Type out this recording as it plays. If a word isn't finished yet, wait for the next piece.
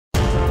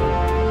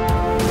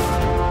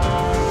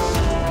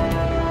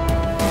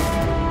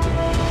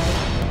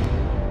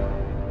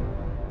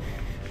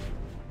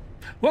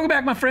Welcome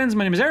back, my friends.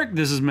 My name is Eric.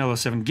 This is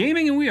Mellow7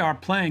 Gaming, and we are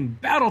playing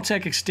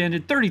Battletech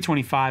Extended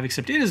 3025,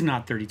 except it is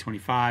not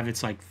 3025.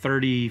 It's like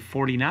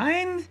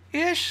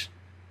 3049-ish?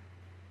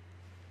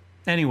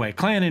 Anyway,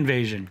 Clan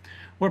Invasion.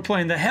 We're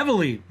playing the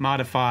heavily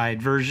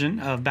modified version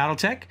of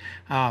Battletech,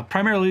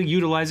 primarily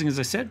utilizing, as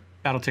I said,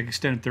 Battletech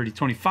Extended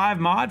 3025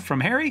 mod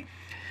from Hare,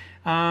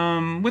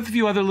 with a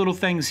few other little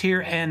things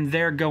here and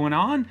there going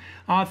on.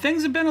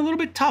 Things have been a little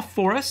bit tough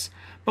for us,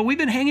 but we've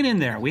been hanging in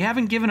there. We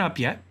haven't given up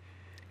yet.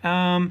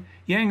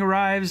 Yang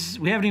arrives.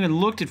 We haven't even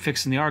looked at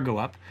fixing the Argo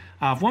up.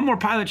 If one more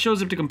pilot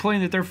shows up to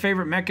complain that their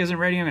favorite mech isn't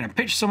ready, I'm going to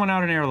pitch someone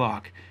out an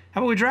airlock.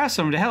 How about we draft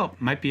someone to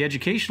help? Might be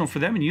educational for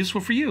them and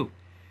useful for you.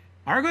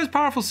 Argo has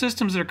powerful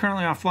systems that are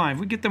currently offline. If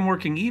we get them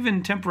working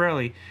even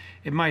temporarily,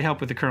 it might help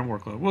with the current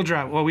workload. We'll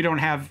draft. Well, we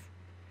haven't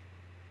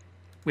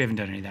done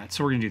any of that,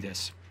 so we're going to do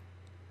this.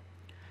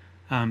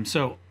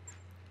 So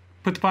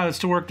put the pilots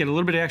to work, get a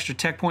little bit of extra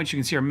tech points. You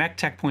can see our mech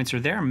tech points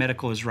are there.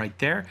 Medical is right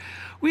there.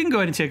 We can go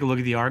ahead and take a look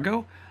at the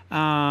Argo.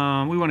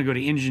 We want to go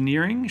to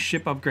engineering,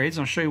 ship upgrades.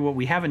 I'll show you what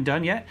we haven't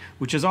done yet,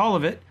 which is all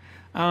of it,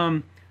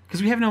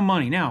 because we have no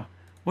money. Now,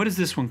 what does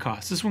this one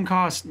cost? This one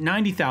costs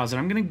 90,000.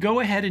 I'm going to go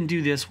ahead and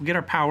do this. We'll get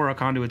our power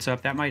conduits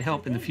up. That might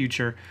help in the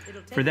future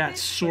for that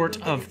sort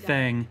of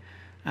thing.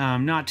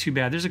 Not too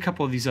bad. There's a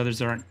couple of these others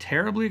that aren't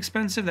terribly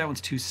expensive. That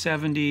one's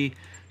 270.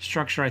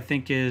 Structure, I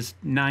think, is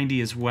 90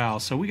 as well.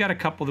 So we got a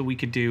couple that we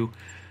could do.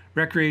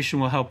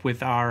 Recreation will help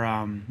with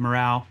our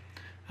morale.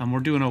 We're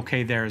doing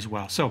okay there as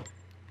well. So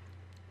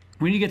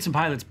we need to get some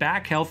pilots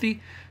back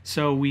healthy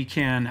so we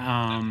can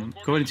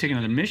go ahead and take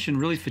another mission.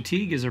 Really,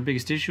 fatigue is our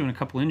biggest issue and a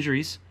couple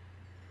injuries.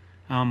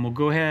 We'll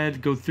go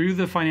ahead, go through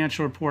the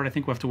financial report. I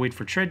think we'll have to wait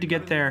for Tread to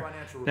get there.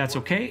 That's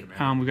okay.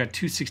 We've got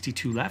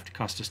 262 left. It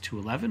cost us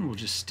 211. We'll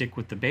just stick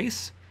with the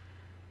base.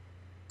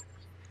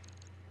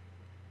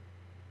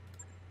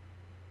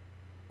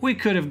 We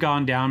could have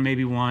gone down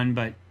maybe one,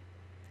 but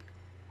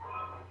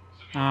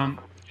Those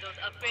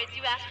upgrades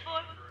you asked for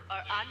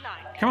are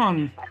online. come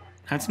on.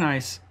 That's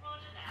nice.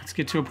 Let's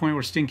get to a point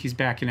where Stinky's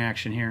back in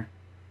action here.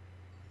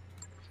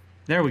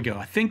 There we go.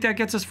 I think that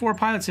gets us 4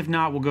 pilots. If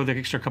not, we'll go the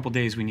extra couple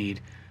days we need.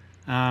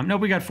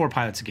 Nope, we got 4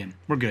 pilots again.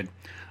 We're good.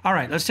 All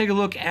right, let's take a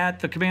look at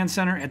the command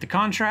center, at the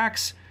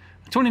contracts.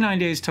 29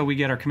 days till we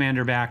get our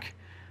commander back.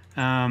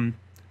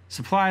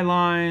 Supply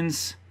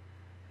lines.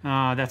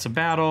 That's a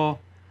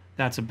battle.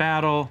 That's a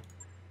battle.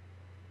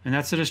 And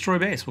that's a destroy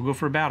base. We'll go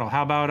for a battle.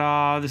 How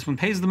about this one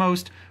pays the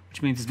most,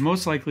 which means it's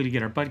most likely to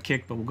get our butt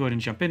kicked, but we'll go ahead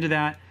and jump into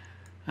that.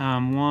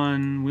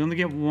 One. We only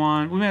get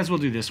one. We may as well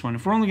do this one.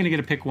 If we're only going to get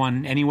to pick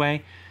one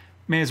anyway,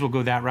 may as well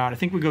go that route. I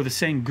think we go the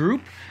same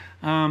group.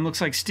 Looks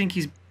like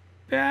Stinky's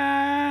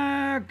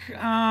back.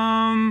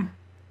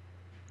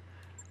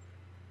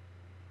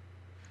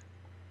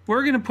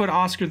 We're going to put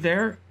Oscar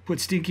there, put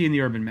Stinky in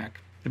the urban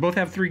mech. They both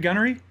have 3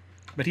 gunnery,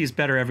 but he's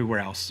better everywhere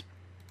else.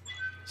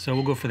 So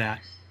we'll go for that.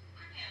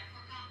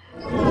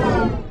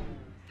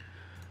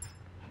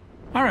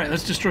 All right,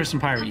 let's destroy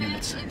some pirate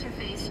units.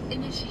 Interface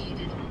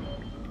initiated.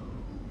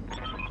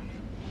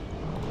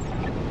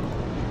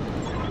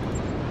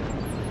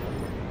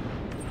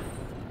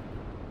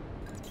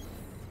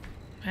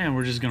 And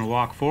we're just going to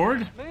walk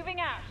forward. Moving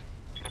out.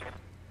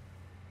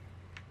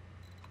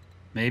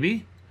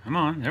 Maybe. Come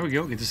on. There we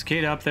go. Get the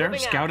cicada up there,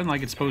 scouting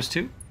like it's supposed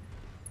to.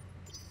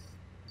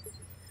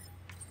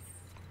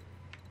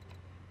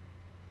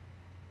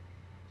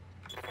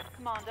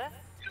 Commander.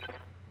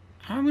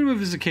 I'm going to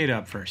move the cicada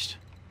up first.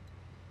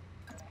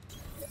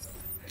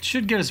 It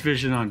should get us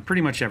vision on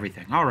pretty much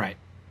everything. All right.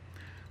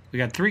 We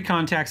got 3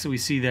 contacts that we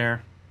see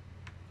there.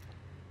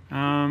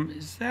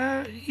 Is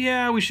that...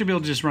 Yeah, we should be able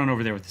to just run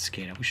over there with the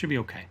cicada. We should be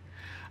okay.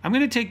 I'm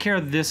going to take care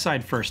of this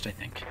side first, I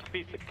think.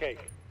 Piece of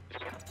cake.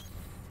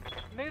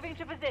 Moving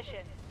to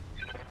position.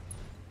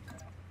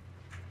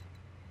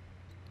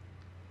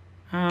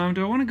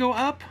 Do I want to go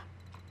up?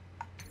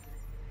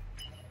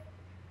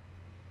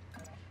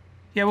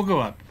 Yeah, we'll go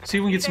up. See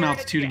if we can get some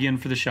altitude again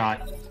for the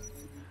shot.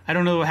 I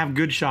don't know we'll have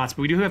good shots,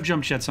 but we do have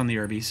jump jets on the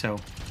Irby, so...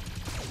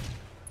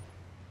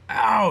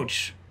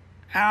 Ouch!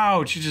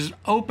 Ouch! It just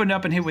opened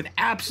up and hit with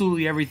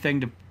absolutely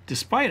everything,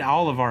 despite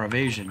all of our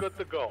evasion. Good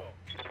to go.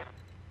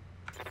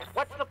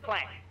 What's the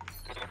plan?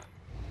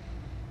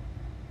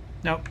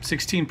 Nope,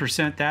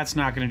 16%. That's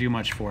not going to do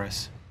much for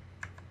us.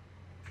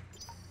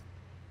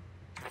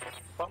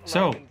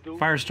 So,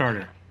 fire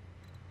starter.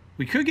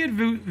 We could get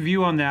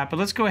view on that, but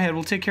let's go ahead.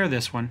 We'll take care of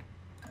this one.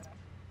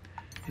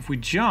 If we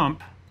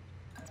jump,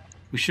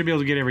 we should be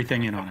able to get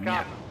everything in on him.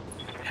 Yeah.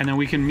 And then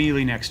we can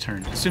melee next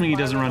turn, assuming he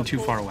doesn't run too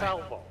far away.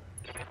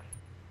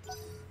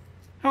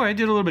 Okay,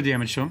 did a little bit of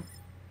damage to him.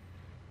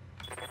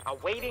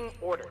 Awaiting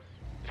orders.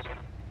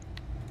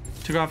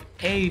 Took off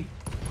a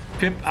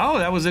pip. Oh,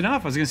 that was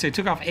enough. I was going to say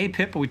took off a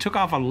pip, but we took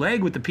off a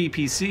leg with the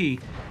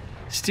PPC.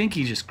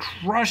 Stinky just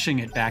crushing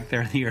it back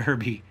there in the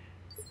Irby.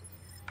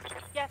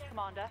 Yes,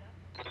 Commander.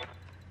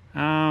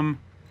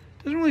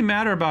 Doesn't really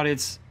matter about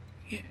its...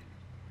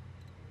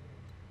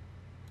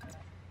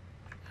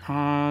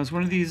 is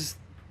one of these...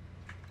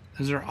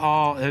 Those are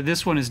all...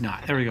 this one is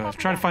not. There we go. Let's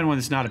try to find one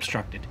that's not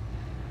obstructed.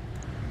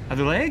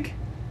 Other leg?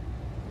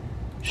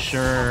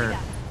 Sure.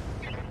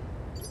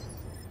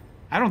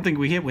 I don't think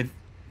we hit with...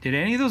 Did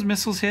any of those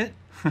missiles hit?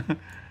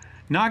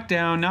 Knocked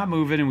down, not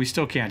moving, and we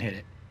still can't hit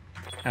it.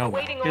 Oh,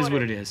 well, is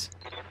what it is.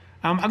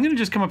 I'm going to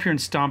just come up here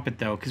and stomp it,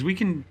 though, because we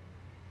can...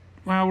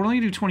 Well, we're only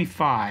going to do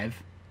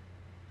 25.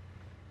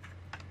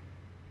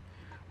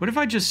 What if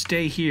I just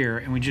stay here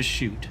and we just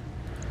shoot?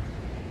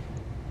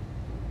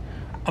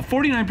 A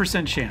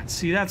 49% chance.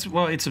 See, that's...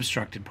 Well, it's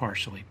obstructed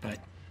partially, but...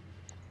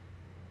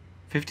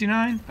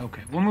 59?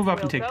 Okay, we'll move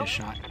up and take this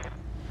shot.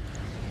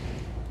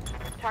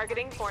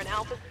 Targeting for an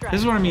alpha strike.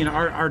 This is what I mean.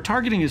 Our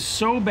targeting is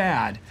so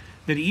bad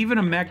that even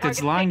a mech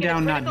that's lying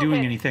down not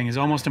doing anything is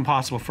almost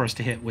impossible for us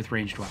to hit with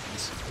ranged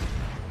weapons.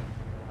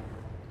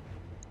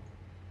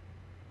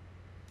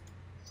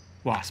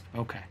 Wasp,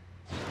 okay.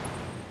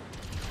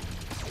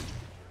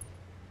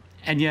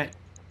 And yet,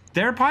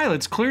 their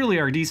pilots clearly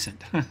are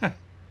decent.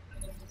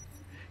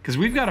 Because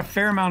we've got a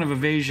fair amount of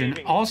evasion,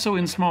 also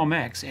in small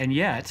mechs, and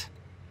yet...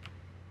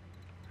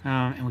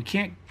 and we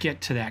can't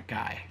get to that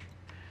guy.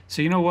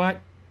 So you know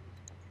what?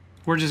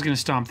 We're just going to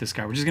stomp this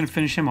guy. We're just going to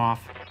finish him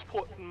off.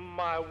 Putting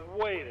my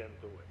weight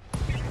into it.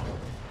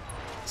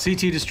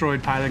 CT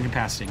destroyed, pilot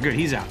capacity. Good,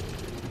 he's out.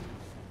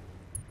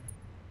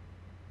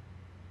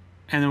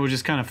 And then we'll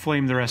just kind of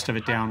flame the rest of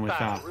it down with...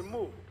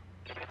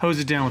 hose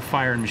it down with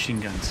fire and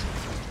machine guns.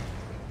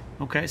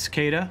 Okay,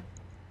 Cicada.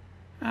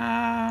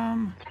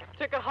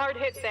 Took a hard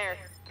hit there.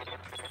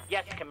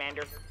 Yes,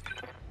 Commander.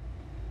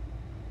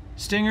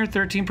 Stinger,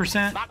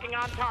 13%. Locking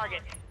on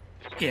target.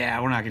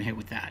 Yeah, we're not going to hit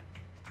with that.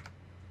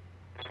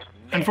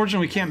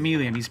 Unfortunately, we can't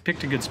melee him. He's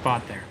picked a good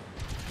spot there.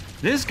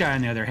 This guy,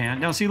 on the other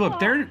hand... Now, see, look,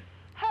 they're...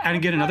 I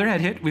didn't get another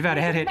head hit. We've had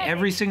a head hit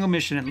every single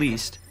mission, at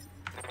least.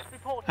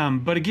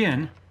 But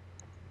again...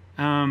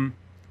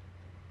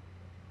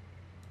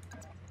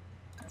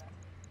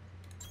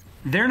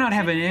 they're not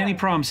having any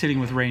problems hitting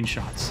with range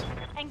shots.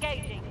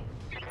 Engaging.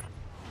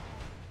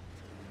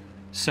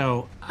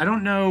 So, I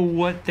don't know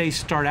what they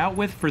start out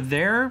with for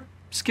their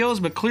skills,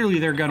 but clearly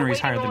their gunnery is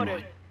higher than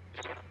mine.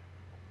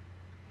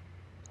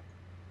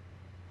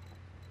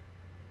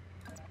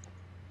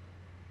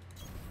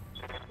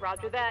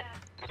 Roger that.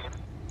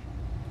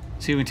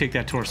 See if we can take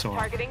that torso off.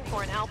 Targeting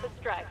for an alpha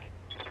strike.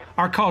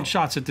 Our called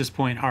shots at this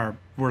point are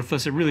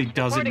worthless. It really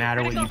doesn't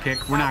matter what you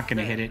pick. We're not going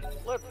to hit it.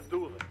 Let's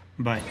do this.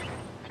 But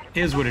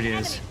it is what it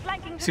is.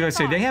 See what I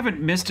say? They haven't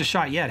missed a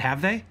shot yet,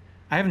 have they?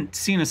 I haven't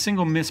seen a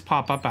single miss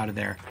pop up out of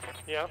there.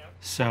 Yeah.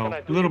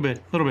 So a little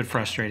bit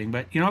frustrating.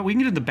 But you know what? We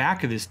can get to the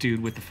back of this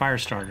dude with the fire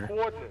starter.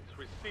 Coordinates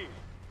received.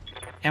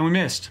 And we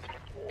missed.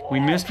 We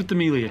missed with the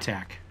melee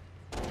attack.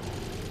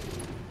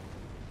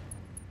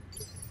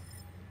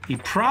 He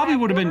probably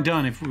would have been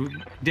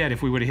dead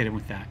if we would have hit him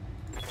with that.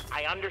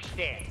 I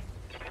understand.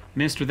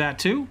 Missed with that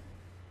too?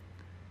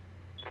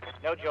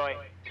 No joy.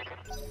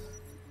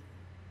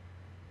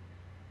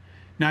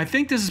 Now, I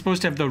think this is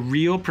supposed to have the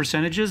real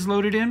percentages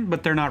loaded in,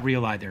 but they're not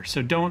real either.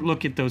 So don't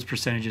look at those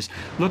percentages.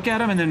 Look at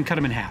them and then cut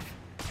them in half.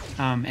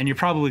 And you're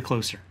probably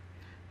closer.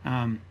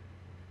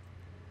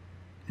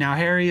 Now,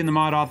 Harry and the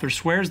mod author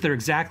swears they're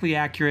exactly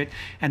accurate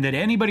and that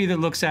anybody that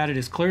looks at it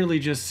is clearly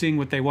just seeing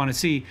what they want to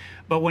see.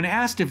 But when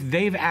asked if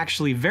they've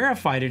actually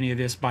verified any of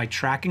this by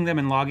tracking them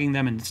and logging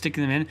them and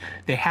sticking them in,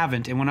 they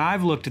haven't. And when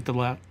I've looked at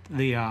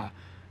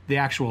the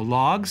actual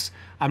logs,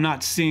 I'm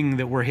not seeing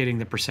that we're hitting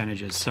the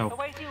percentages. So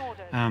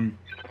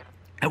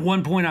at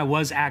one point I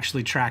was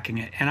actually tracking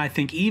it, and I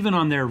think even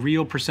on their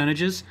real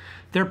percentages,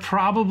 they're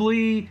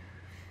probably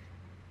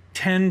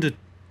 10 to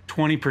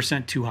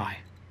 20% too high.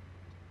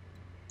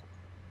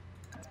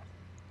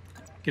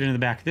 Get into the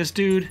back of this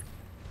dude,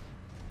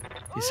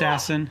 the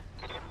assassin.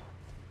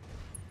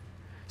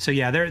 So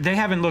yeah, they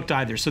haven't looked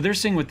either. So they're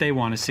seeing what they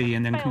want to see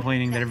and then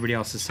complaining that everybody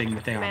else is seeing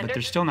what they are, but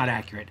they're still not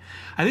accurate.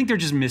 I think they're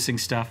just missing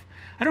stuff.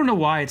 I don't know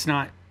why it's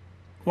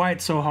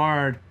so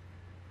hard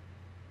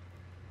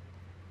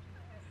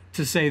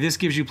to say this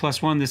gives you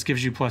 +1, this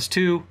gives you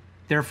 +2,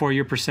 therefore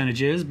your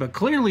percentage is, but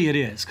clearly it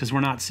is because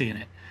we're not seeing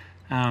it.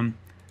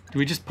 Do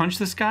we just punch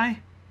this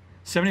guy?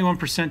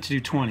 71% to do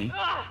 20.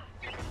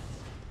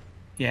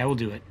 Yeah, we'll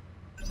do it.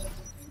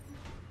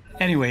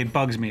 Anyway, it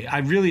bugs me.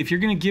 If you're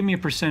going to give me a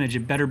percentage,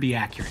 it better be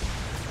accurate.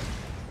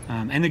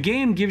 And the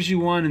game gives you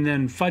one and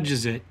then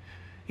fudges it.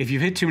 If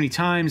you've hit too many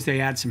times, they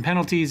add some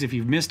penalties. If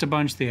you've missed a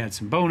bunch, they add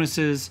some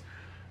bonuses.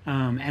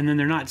 And then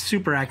they're not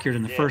super accurate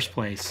in the first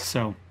place.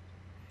 So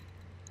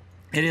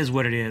it is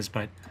what it is.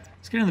 But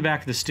let's get in the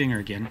back of the Stinger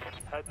again.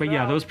 But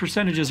yeah, those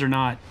percentages are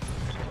not...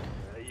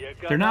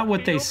 They're not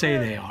what they say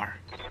they are.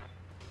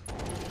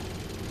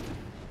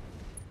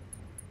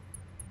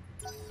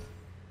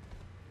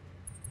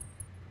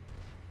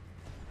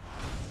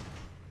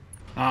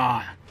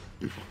 Ah,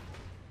 and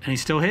he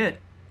still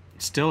hit.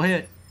 Still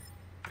hit.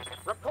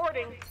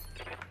 Reporting.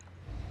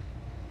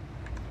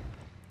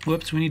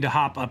 Whoops, we need to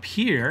hop up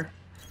here.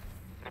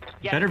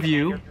 Yes, Better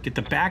view. Commander. Get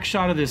the back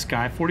shot of this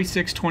guy.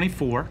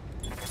 46-24.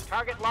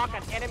 Target lock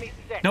on enemy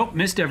 6. Nope,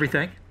 missed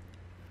everything.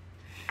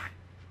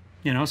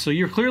 You know, so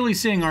you're clearly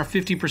seeing our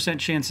 50%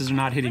 chances are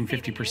not hitting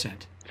 50%.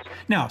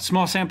 Now,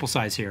 small sample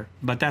size here,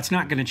 but that's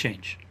not going to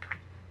change.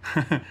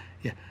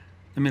 Yeah,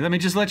 let me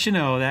just let you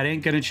know that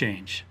ain't going to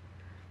change.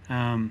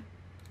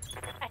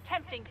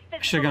 Attempting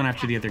Should have gone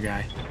after the other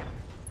guy.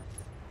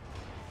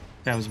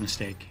 That was a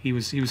mistake. He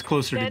was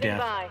closer to death.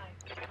 By.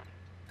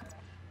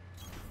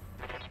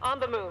 On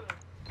the move.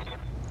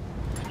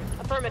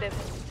 Affirmative.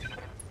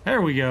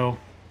 There we go.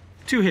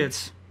 2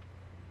 hits.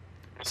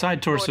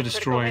 Side torso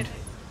destroyed.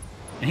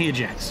 And he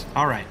ejects.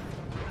 All right.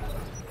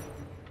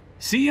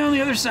 See you on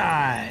the other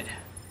side.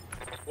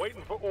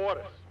 Waiting for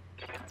orders.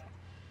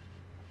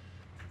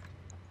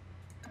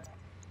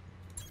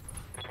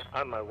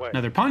 On my way.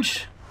 Another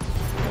punch.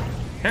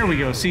 There we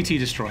go. CT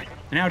destroyed.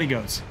 And out he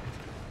goes.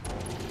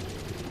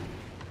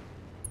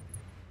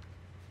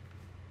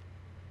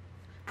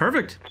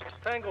 Perfect.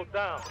 Tangled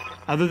down.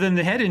 Other than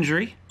the head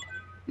injury.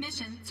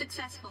 Mission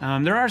successful.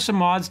 There are some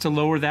mods to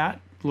lower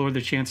that, lower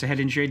the chance of head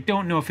injury. I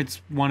don't know if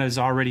it's one is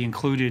already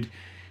included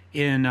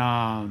in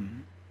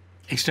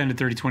Extended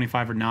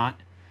 3025 or not.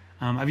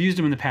 I've used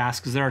them in the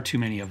past because there are too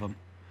many of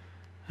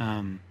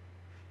them.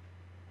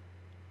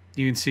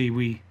 You can see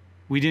we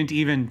didn't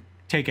even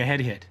take a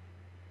head hit.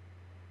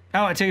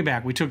 Oh, I take it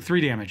back. We took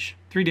 3 damage.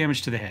 3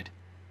 damage to the head.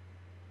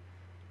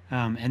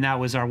 And that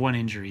was our 1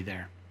 injury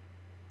there.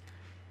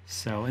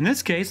 So in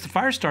this case, the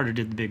fire starter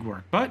did the big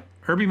work. But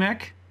Herbie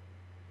Mech.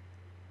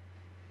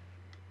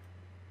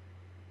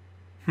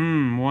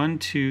 1,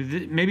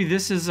 2. Maybe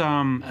this is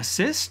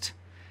assist,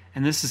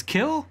 and this is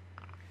kill.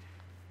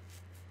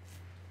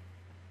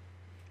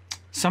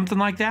 Something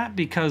like that,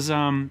 because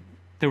I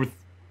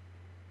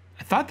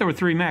thought there were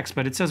 3 mechs,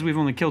 but it says we've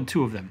only killed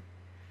 2 of them,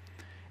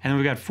 and then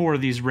we got 4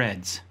 of these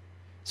reds.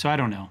 So I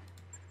don't know.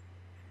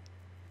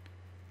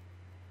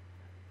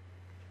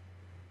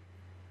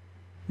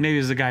 Maybe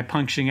it was the guy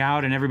punching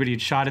out, and everybody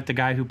had shot at the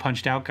guy who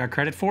punched out, got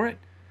credit for it.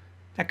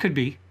 That could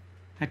be.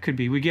 That could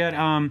be. We get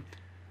a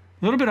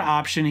little bit of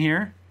option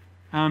here.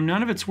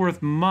 None of it's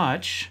worth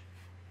much.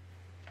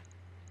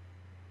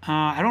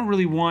 I don't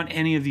really want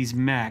any of these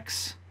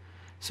mechs,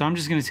 so I'm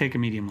just going to take a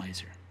medium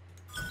laser.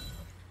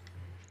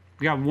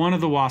 We got 1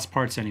 of the wasp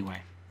parts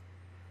anyway.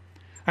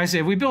 Like I say,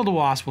 if we build a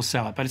wasp, we'll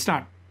sell it, but it's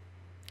not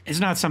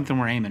something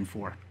we're aiming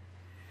for. I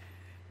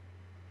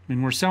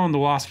mean, we're selling the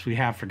wasps we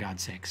have, for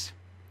God's sakes.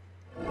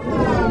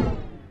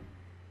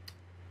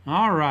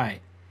 All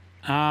right.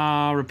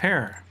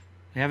 Repair.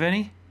 We have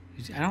any?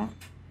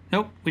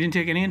 Nope, we didn't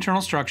take any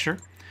internal structure.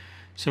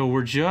 So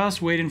we're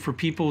just waiting for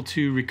people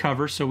to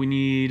recover. So we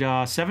need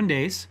 7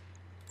 days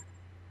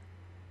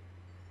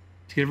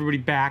to get everybody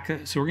back.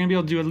 So we're going to be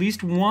able to do at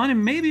least 1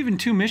 and maybe even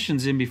 2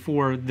 missions in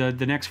before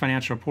the next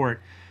financial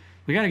report.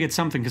 We got to get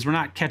something because we're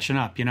not catching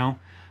up, you know.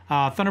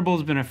 Thunderbolt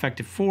has been an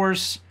effective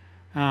force.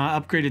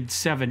 Upgraded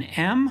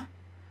 7M.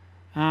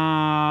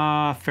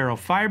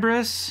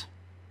 Ferrofibrous.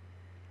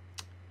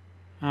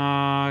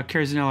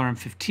 Carries an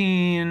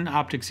LRM-15,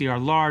 Optics ER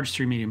Large,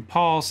 3 medium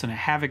pulse, and a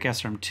Havoc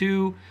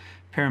SRM-2,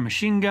 pair of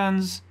machine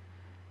guns,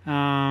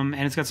 and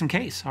it's got some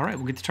case. All right,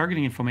 we'll get the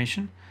targeting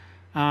information.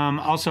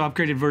 Also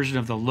upgraded version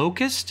of the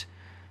Locust,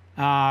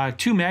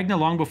 2 Magna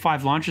Longbow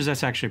 5 launchers.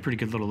 That's actually a pretty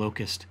good little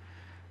Locust,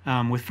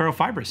 with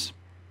Ferrofibrous.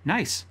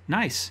 Nice,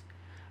 nice.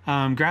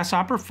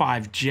 Grasshopper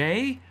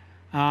 5J,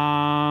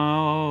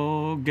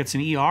 gets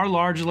an ER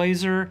Large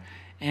laser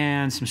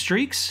and some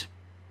streaks.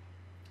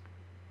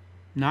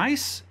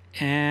 Nice.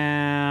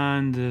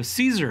 And the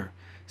Caesar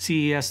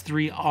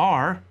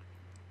CES-3R,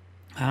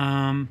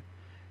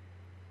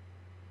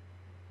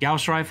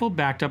 Gauss rifle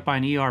backed up by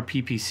an ER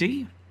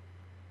PPC.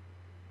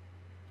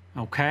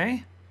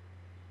 Okay.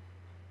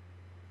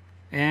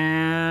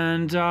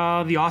 And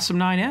the Awesome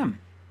 9M.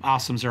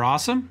 Awesomes are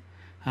awesome.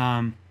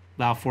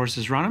 Lao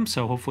Forces run them,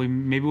 so hopefully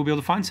maybe we'll be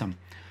able to find some.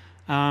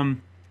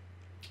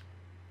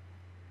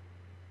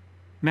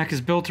 Mech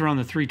is built around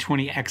the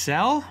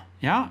 320XL.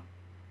 Yeah.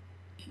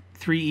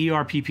 3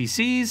 ER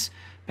PPCs,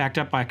 backed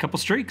up by a couple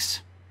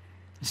streaks.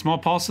 A small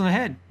pulse in the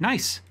head.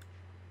 Nice.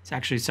 It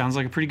actually sounds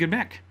like a pretty good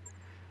mech.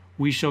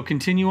 We shall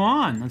continue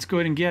on. Let's go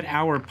ahead and get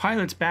our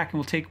pilots back,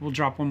 and we'll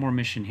drop 1 more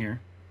mission here.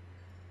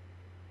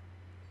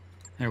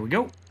 There we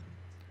go.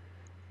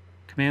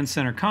 Command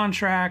center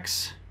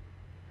contracts.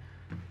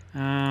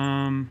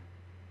 Yeah.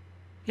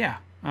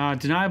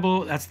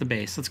 Deniable. That's the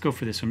base. Let's go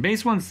for this one.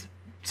 Base ones,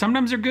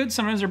 sometimes they're good,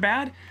 sometimes they're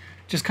bad.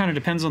 Just kind of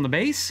depends on the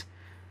base.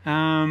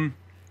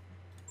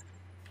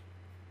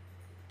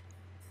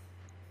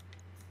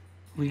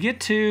 We get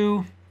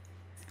to,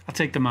 I'll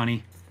take the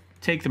money.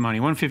 Take the money.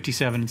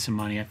 157 and some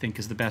money, I think,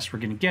 is the best we're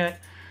going to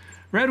get.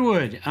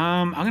 Redwood,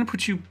 I'm going to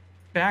put you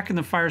back in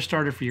the fire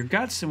starter for your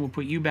guts, and we'll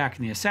put you back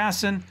in the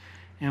assassin,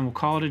 and we'll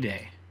call it a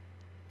day.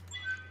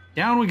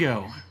 Down we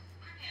go.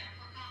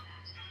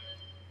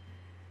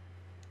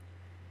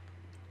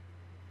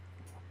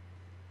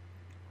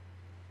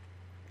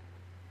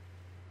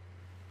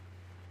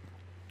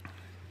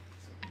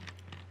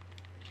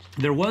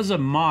 There was a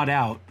mod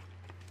out.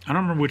 I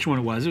don't remember which one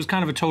it was. It was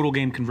kind of a total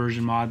game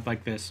conversion mod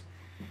like this.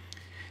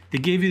 They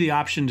gave you the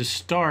option to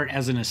start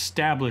as an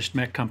established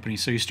mech company.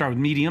 So you start with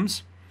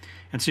mediums,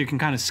 And so you can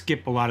kind of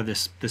skip a lot of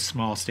this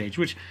small stage,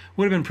 which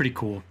would have been pretty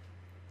cool.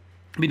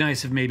 It'd be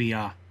nice if maybe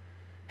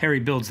Harry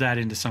builds that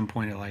into some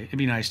point. It'd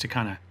be nice to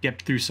kind of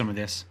get through some of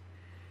this.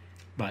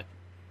 But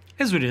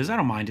as it is, I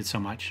don't mind it so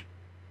much.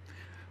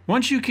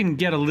 Once you can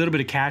get a little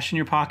bit of cash in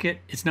your pocket,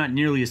 it's not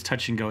nearly as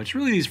touch and go. It's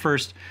really these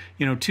first,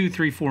 2,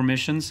 3, 4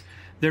 missions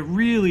that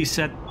really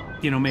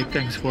make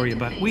things for you.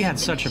 But we had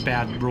such a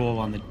bad roll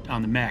on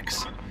the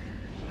mechs.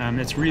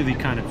 That's really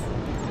kind of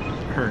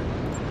hurt.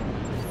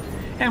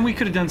 And we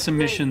could have done some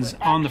missions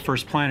on the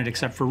first planet,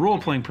 except for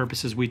role-playing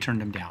purposes, we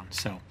turned them down.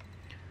 So,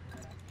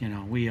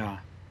 we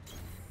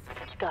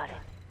Got it.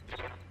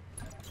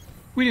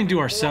 we didn't do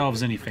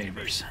ourselves any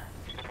favors.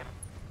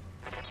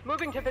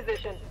 Moving to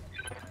position.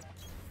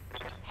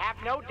 Have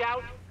no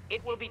doubt,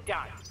 it will be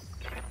done.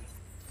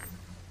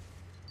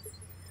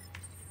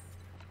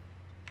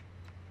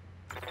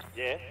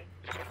 Yeah?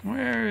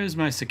 Where is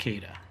my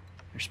cicada?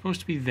 They're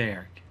supposed to be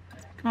there.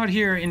 Come out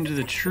here into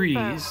the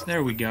trees.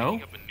 There we go.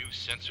 Up a new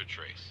sensor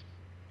trace.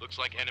 Looks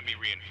like enemy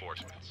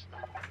reinforcements.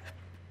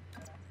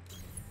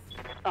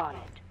 On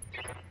it.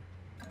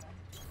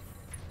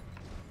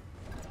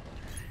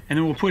 And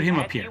then we'll put him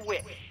up As here. you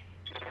wish.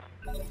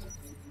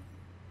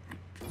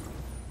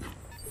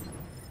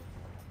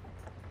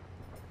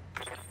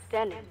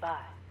 Standing by.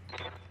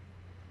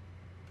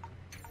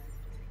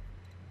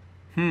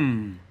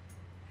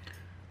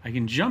 I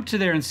can jump to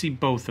there and see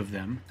both of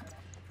them.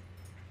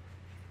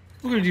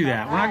 We're going to do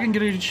that. We're not going to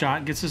get a good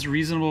shot. Gets us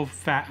reasonable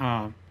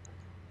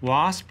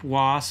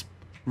wasp,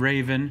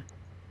 raven.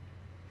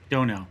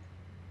 Don't know.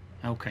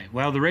 Okay,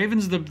 well, the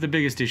raven's the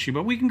biggest issue,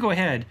 but we can go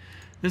ahead.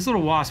 This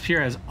little wasp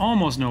here has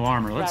almost no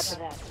armor.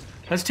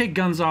 Let's take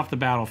guns off the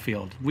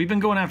battlefield. We've been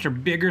going after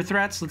bigger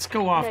threats. Let's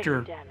go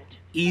after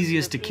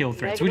easiest to kill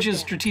threats, which is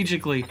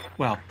strategically,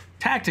 well,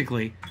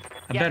 tactically,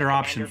 a better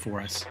option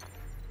for us.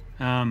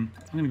 I'm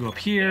going to go up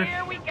here.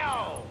 Here we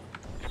go.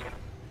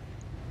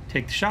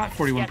 Take the shot,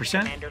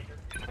 41%.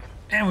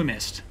 And we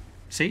missed.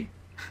 See?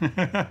 Missed.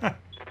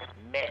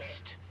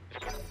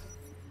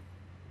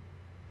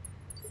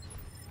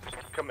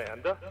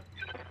 Commander?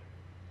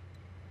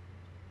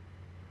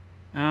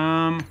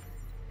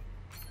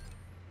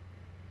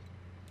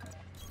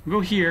 We'll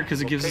go here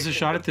because it gives us a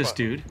shot at this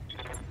dude.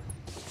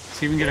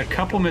 See if we can get a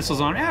couple missiles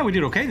on. Yeah, we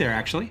did okay there,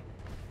 actually.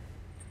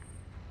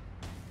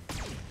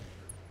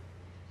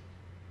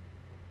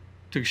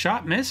 Took a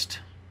shot, missed.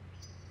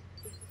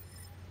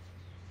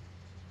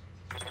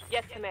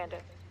 Yes, Commander.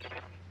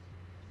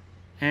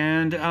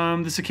 And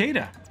the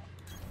cicada.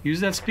 Use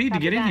that speed to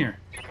get in here.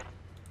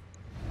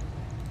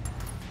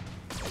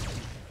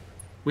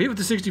 We hit with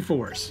the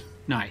 64s.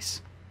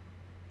 Nice.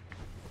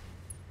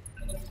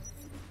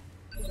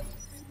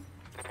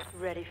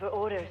 Ready for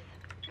orders.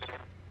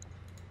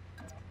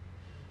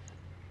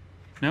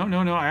 No.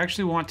 I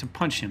actually want to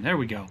punch him. There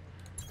we go.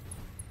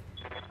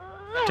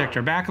 Protect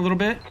our back a little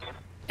bit.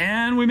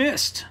 And we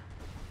missed.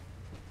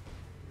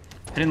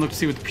 I didn't look to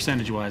see what the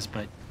percentage was,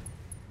 but...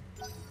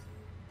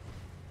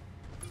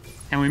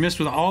 And we missed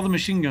with all the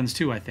machine guns,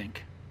 too, I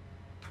think.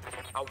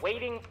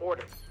 Awaiting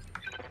orders.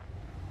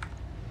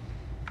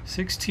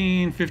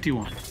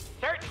 1651.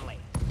 Certainly.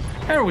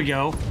 There we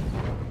go.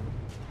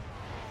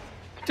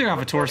 Took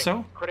off a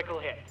torso. Critical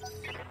hit.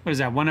 What is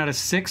that, 1 out of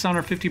 6 on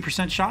our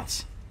 50%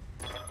 shots?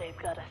 They've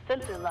got a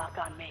sensor lock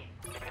on me.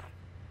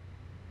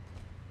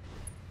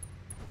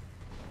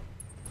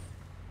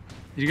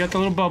 You got the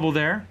little bubble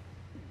there.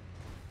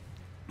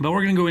 But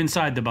we're going to go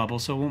inside the bubble,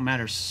 so it won't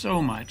matter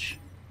so much.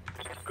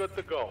 Good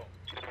to go.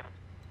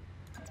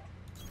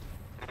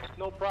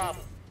 No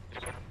problem.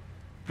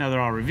 Now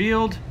they're all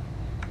revealed.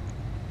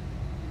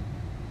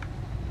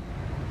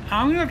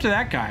 I'm going to go after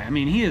that guy. I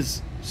mean, he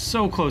is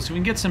so close. If we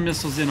can get some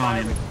missiles in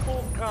on him.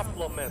 Full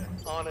complement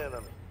on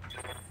enemy.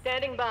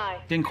 Standing by.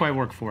 Didn't quite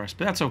work for us,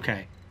 but that's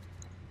okay.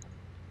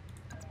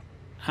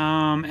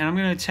 And I'm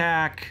going to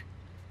attack...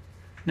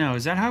 No,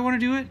 is that how I want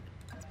to do it?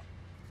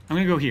 I'm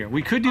going to go here.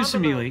 We could do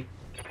some melee.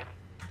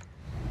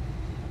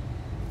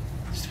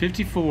 It's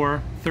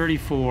 54,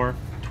 34,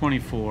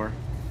 24,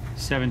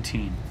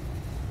 17.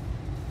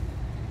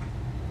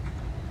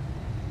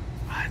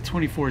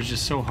 24 is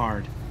just so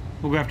hard.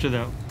 We'll go after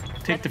the...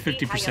 Take the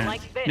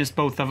 50%. Missed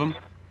both of them.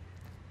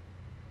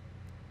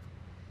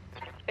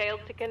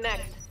 Failed to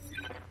connect.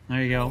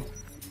 There you go.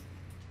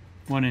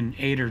 1 in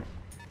 8 or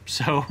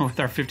so with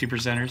our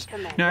 50%ers.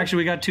 No, actually,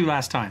 we got 2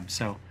 last time,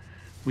 so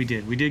we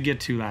did. We did get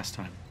 2 last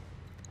time.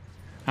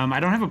 I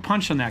don't have a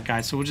punch on that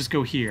guy, so we'll just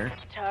go here.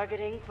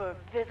 Targeting for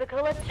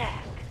physical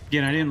attack.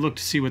 Again, I didn't look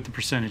to see what the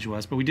percentage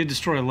was, but we did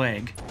destroy a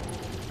leg.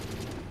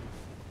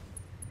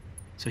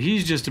 So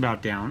he's just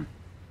about down.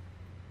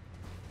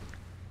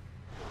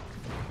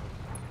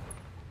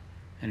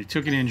 And he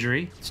took an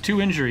injury. It's 2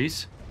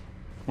 injuries.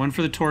 1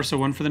 for the torso,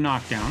 1 for the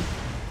knockdown.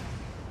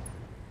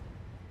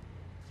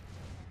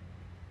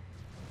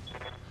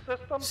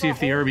 See if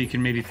the Irby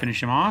can maybe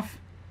finish him off.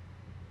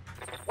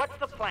 What's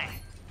the plan?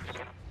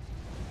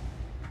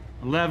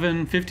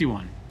 11,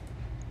 51.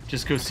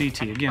 Just go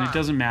CT. Again, it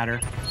doesn't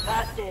matter.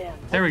 Goddamn.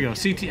 There we go.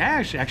 CT.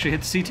 I actually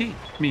hit the CT.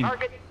 I mean,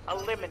 Target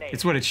eliminated.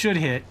 It's what it should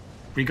hit,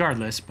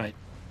 regardless, but...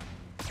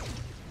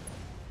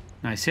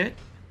 Nice hit.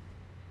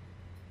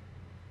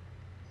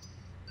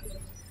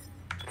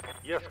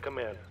 Yes,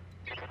 Commander.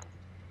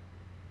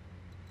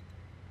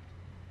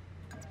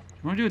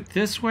 You want to do it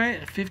this way?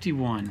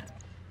 51.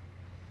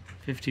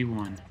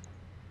 51.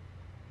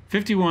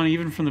 51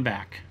 even from the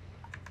back.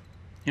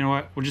 You know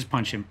what? We'll just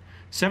punch him.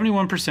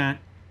 71%.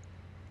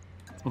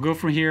 We'll go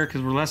from here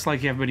because we're less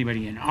likely to have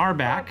anybody in our Trying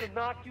back. to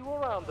knock you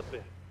around a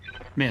bit.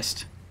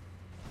 Missed.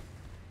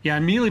 Yeah,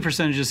 and melee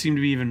percentages seem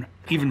to be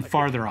even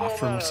farther off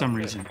for some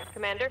reason.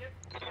 Commander,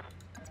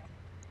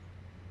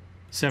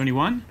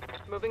 71.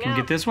 moving Can we out.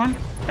 get this one?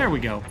 There we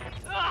go.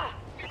 Ah!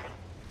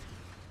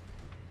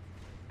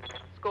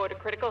 Scored a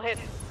critical hit.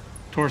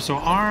 Torso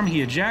arm.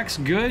 He ejects.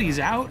 Good. He's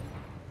out.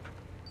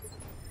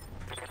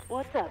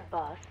 What's up,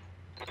 boss?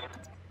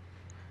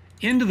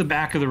 Into the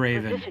back of the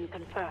Raven. Position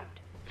confirmed.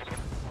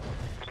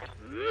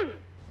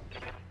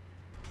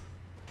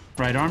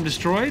 Right arm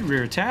destroyed.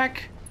 Rear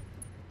attack.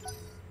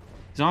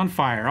 He's on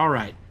fire. All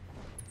right.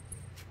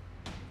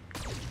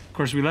 Of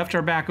course, we left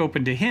our back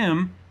open to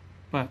him,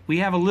 but we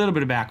have a little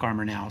bit of back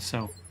armor now,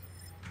 so...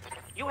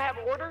 You have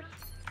orders?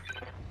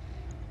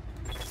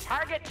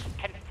 Target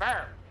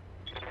confirmed.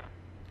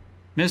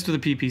 Missed with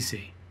a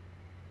PPC.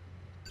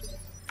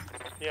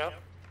 Yeah?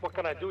 What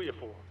can I do you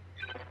for?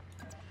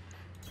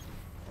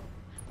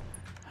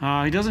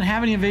 He doesn't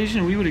have any evasion,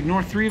 and we would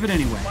ignore 3 of it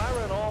anyway.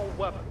 Fire in all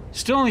weapons.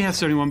 Still only has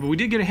 71, but we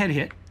did get a head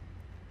hit.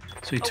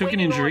 So he took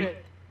an Awaiting injury. orders.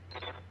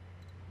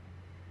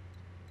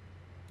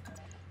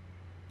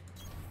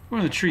 We're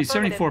in the tree,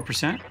 Affirmative.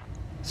 74%.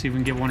 See if we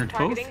can get one or both.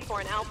 Targeting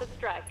for an alpha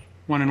strike.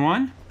 1 and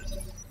 1.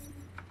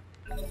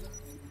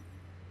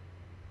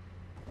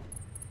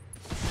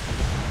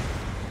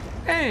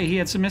 Hey, he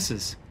had some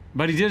misses.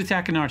 But he did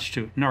attack a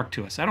narc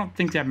to us. I don't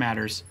think that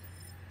matters.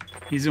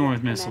 He's the one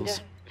with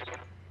missiles.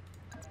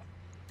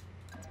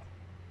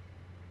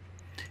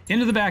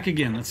 Into the back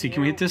again. Let's see,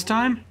 can we hit this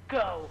time?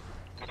 Go.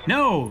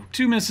 No!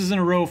 2 misses in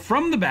a row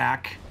from the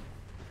back.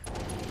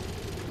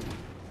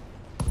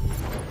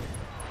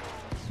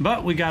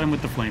 But we got him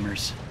with the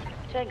flamers.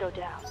 Tango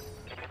down.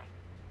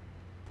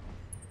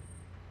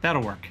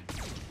 That'll work.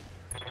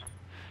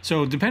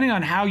 So depending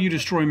on how you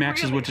destroy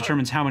mechs is what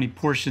determines how many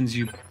portions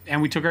you...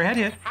 And we took our head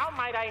hit. How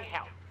might I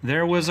help?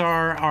 There was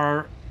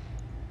our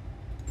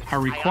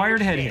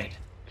required head hit.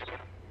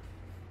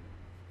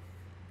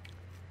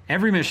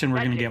 Every mission we're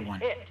going to get one.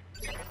 Hit.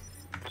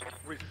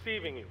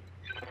 Receiving you.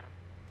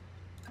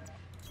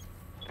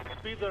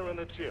 Be there in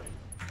the gym.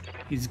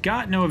 He's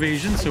got no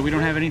evasion, so we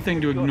don't have anything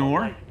to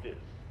ignore. Like this.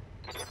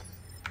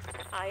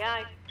 Aye,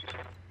 aye.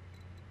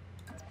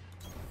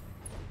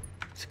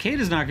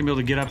 Cicada's not going to be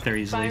able to get up there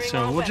easily, Firing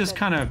so all we'll just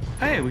kind weapons. of...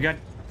 Hey, we got...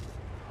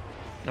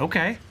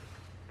 Okay.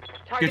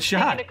 Target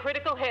shot. taking a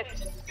critical hit.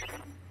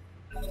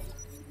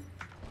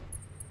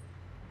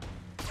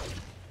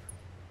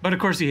 But of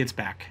course he hits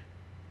back.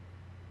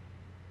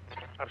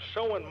 I'm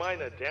showing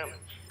minor damage.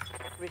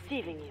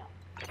 Receiving you.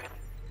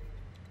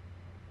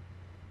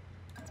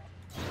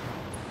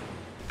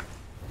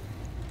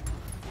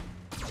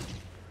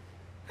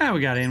 And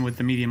we got in with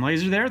the medium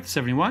laser there at the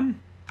 71.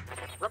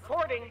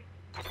 Reporting.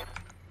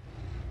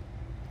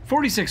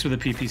 46 with a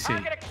PPC.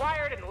 Target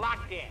acquired and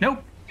locked in.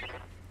 Nope.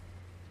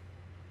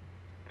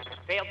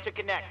 Failed to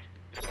connect.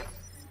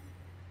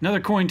 Another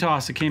coin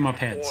toss that came up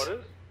heads.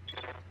 Orders.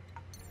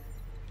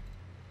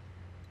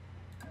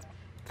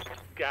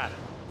 Got it.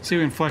 See if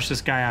we can flush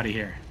this guy out of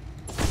here.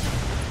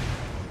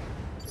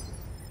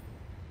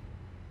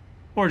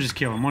 Or just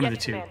kill him, one of the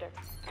Yes, two. Commander.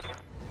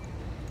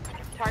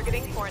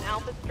 Targeting for an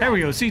alpha strike. There we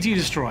go, CT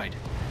destroyed.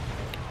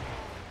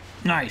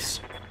 Nice.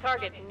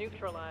 Target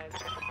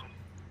neutralized.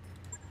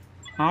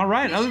 All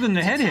right, other than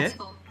the head hit,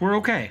 Successful. we're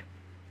okay.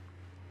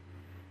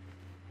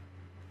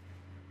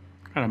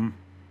 Got a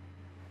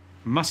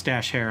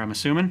mustache hair, I'm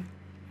assuming.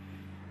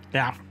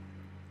 Yeah.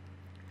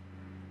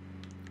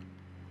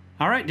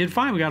 All right, did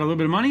fine. We got a little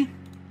bit of money.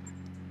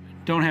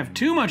 Don't have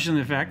too much in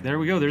the effect. There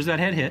we go. There's that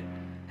head hit.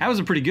 That was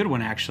a pretty good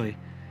one, actually.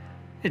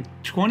 It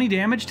 20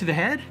 damage to the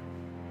head?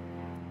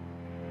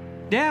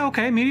 Yeah,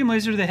 okay. Medium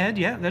laser to the head.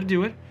 Yeah, that'll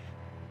do it.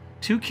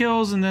 2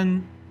 kills and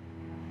then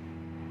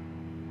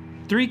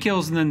 3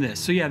 kills and then this.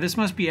 So yeah, this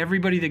must be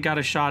everybody that got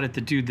a shot at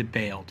the dude that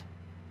bailed.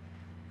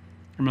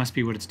 Or must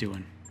be what it's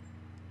doing.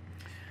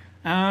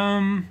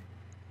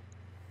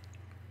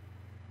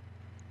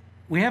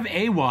 We have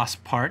a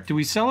wasp part. Did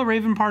we sell a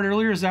raven part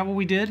earlier? Is that what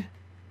we did?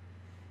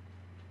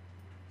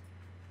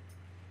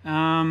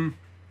 I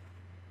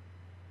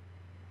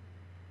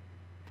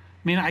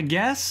mean, I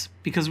guess,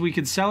 because we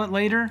could sell it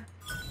later.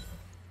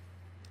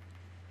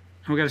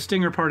 And we got a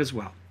stinger part as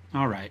well.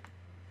 All right.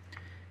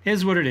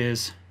 Is what it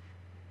is.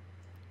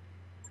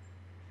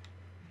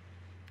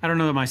 I don't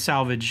know that my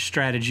salvage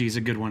strategy is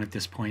a good one at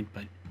this point,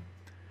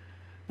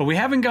 but we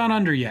haven't gone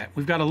under yet.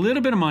 We've got a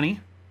little bit of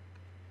money.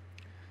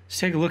 Let's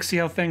take a look, see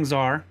how things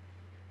are.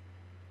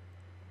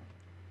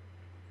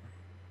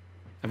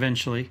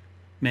 Eventually.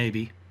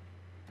 Maybe.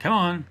 Come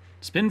on.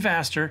 Spin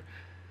faster.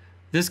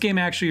 This game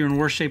actually you're in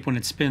worse shape when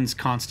it spins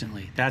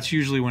constantly. That's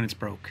usually when it's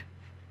broke.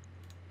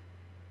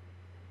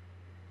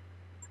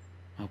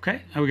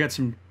 Okay, now we got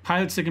some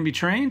pilots that can be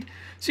trained.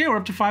 So yeah, we're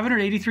up to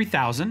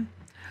 583,000.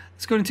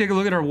 Let's go and take a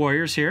look at our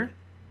warriors here.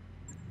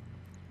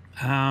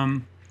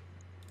 Standing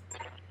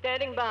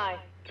by.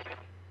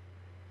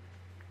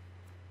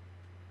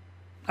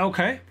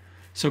 Okay,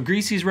 so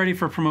Greasy's ready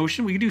for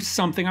promotion. We can do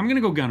something. I'm going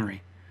to go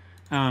gunnery.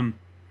 I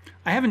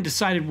haven't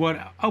decided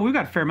what... Oh, we've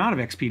got a fair amount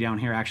of XP down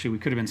here, actually, we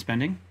could have been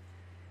spending.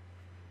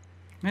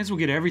 Might as well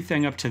get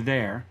everything up to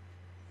there.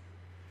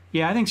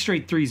 Yeah, I think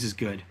straight 3s is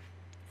good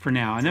for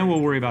now, and then we'll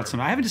worry about some.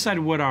 I haven't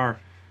decided what our... I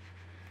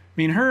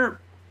mean, her...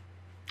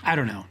 I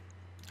don't know.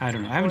 I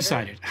haven't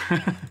decided.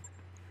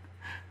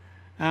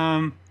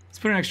 Let's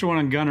put an extra one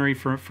on gunnery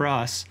for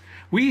us.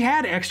 We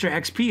had extra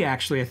XP,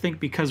 actually, I think,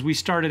 because we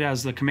started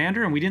as the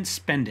commander and we didn't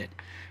spend it,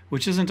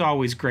 which isn't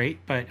always great,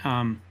 but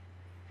I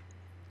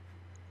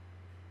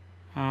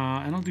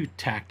don't do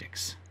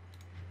tactics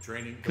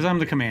because I'm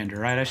the commander,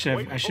 right? I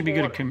should be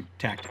good at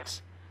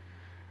tactics.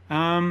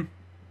 Gunnery.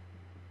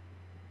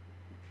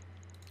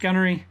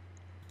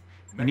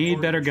 We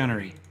need better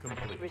gunnery.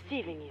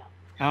 Receiving you.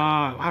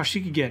 Wow,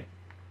 she could get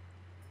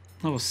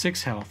level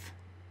 6 health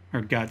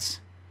or guts.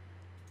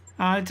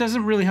 It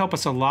doesn't really help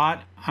us a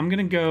lot. I'm going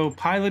to go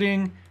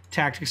piloting,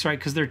 tactics, right,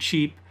 because they're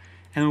cheap.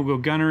 And then we'll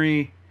go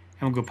gunnery,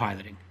 and we'll go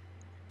piloting.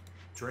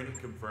 Training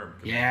confirmed.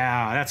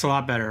 Yeah, that's a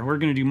lot better. We're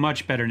going to do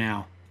much better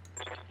now.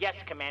 Yes,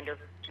 Commander.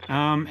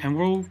 And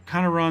we'll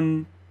kind of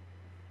run...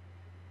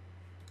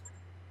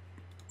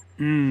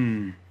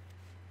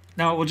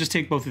 No, we'll just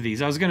take both of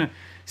these. I was going to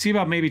see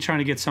about maybe trying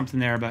to get something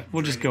there, but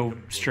we'll just go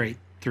straight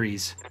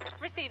 3s.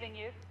 Receiving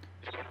you.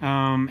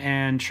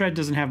 And Shred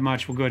doesn't have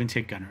much. We'll go ahead and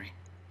take gunnery.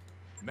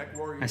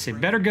 I say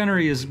better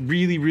gunnery is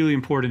really, really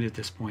important at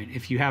this point,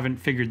 if you haven't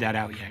figured that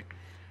out yet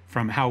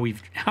from how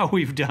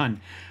we've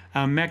done.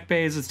 Mech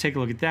bays, let's take a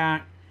look at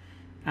that.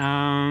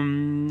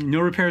 No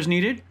repairs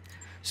needed.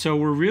 So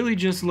we're really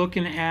just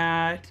looking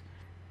at...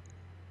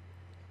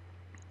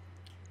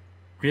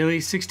 Really?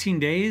 16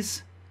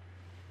 days?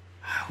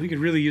 We could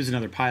really use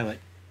another pilot.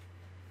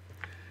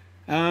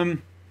 I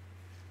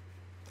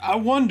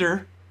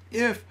wonder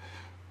if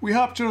we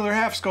hop to another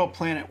half-skull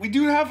planet. We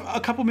do have a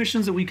couple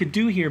missions that we could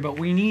do here, but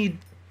we need...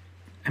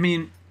 I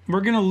mean, we're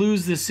going to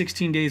lose this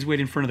 16 days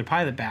waiting for another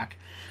pilot back.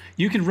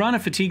 You can run a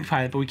fatigued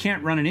pilot, but we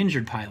can't run an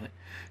injured pilot.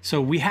 So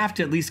we have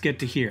to at least get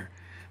to here,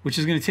 which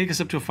is going to take us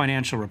up to a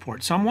financial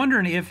report. So I'm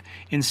wondering if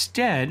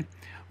instead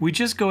we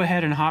just go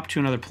ahead and hop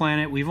to another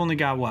planet. We've only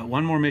got, what,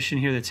 one more mission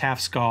here that's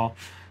half-skull.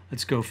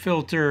 Let's go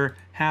filter,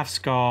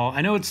 half-skull.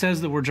 I know it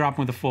says that we're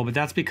dropping with a full, but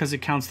that's because it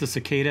counts the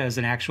cicada as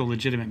an actual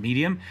legitimate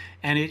medium,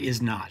 and it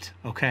is not,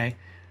 okay?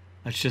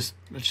 Let's just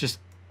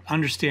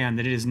understand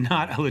that it is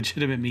not a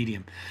legitimate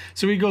medium.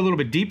 So we go a little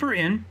bit deeper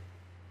in.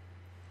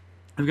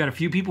 We've got a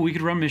few people we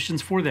could run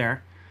missions for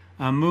there.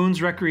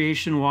 Moons,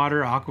 recreation,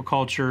 water,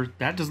 aquaculture.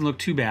 That doesn't look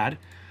too bad.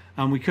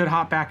 We could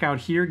hop back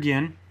out here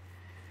again.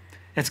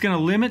 It's going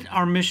to limit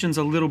our missions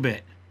a little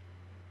bit.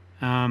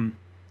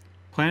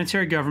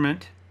 Planetary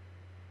government.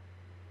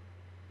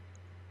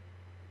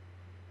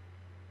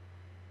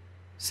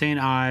 St.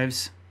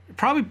 Ives.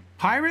 Probably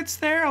pirates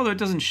there, although it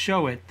doesn't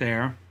show it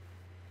there.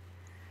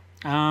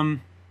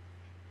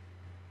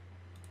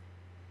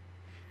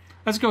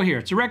 Let's go here.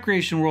 It's a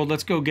recreation world.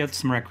 Let's go get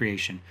some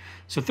recreation.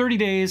 So 30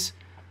 days,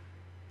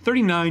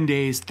 39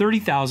 days,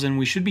 30,000.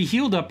 We should be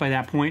healed up by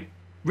that point.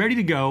 Ready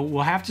to go.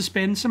 We'll have to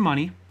spend some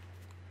money,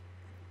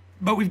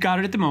 but we've got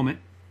it at the moment.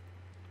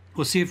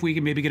 We'll see if we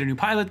can maybe get a new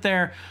pilot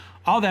there.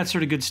 All that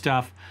sort of good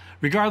stuff.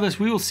 Regardless,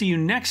 we will see you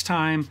next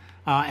time.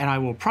 And I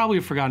will probably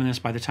have forgotten this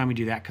by the time we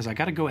do that because I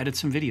got to go edit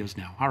some videos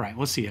now. All right,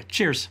 we'll see you.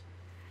 Cheers.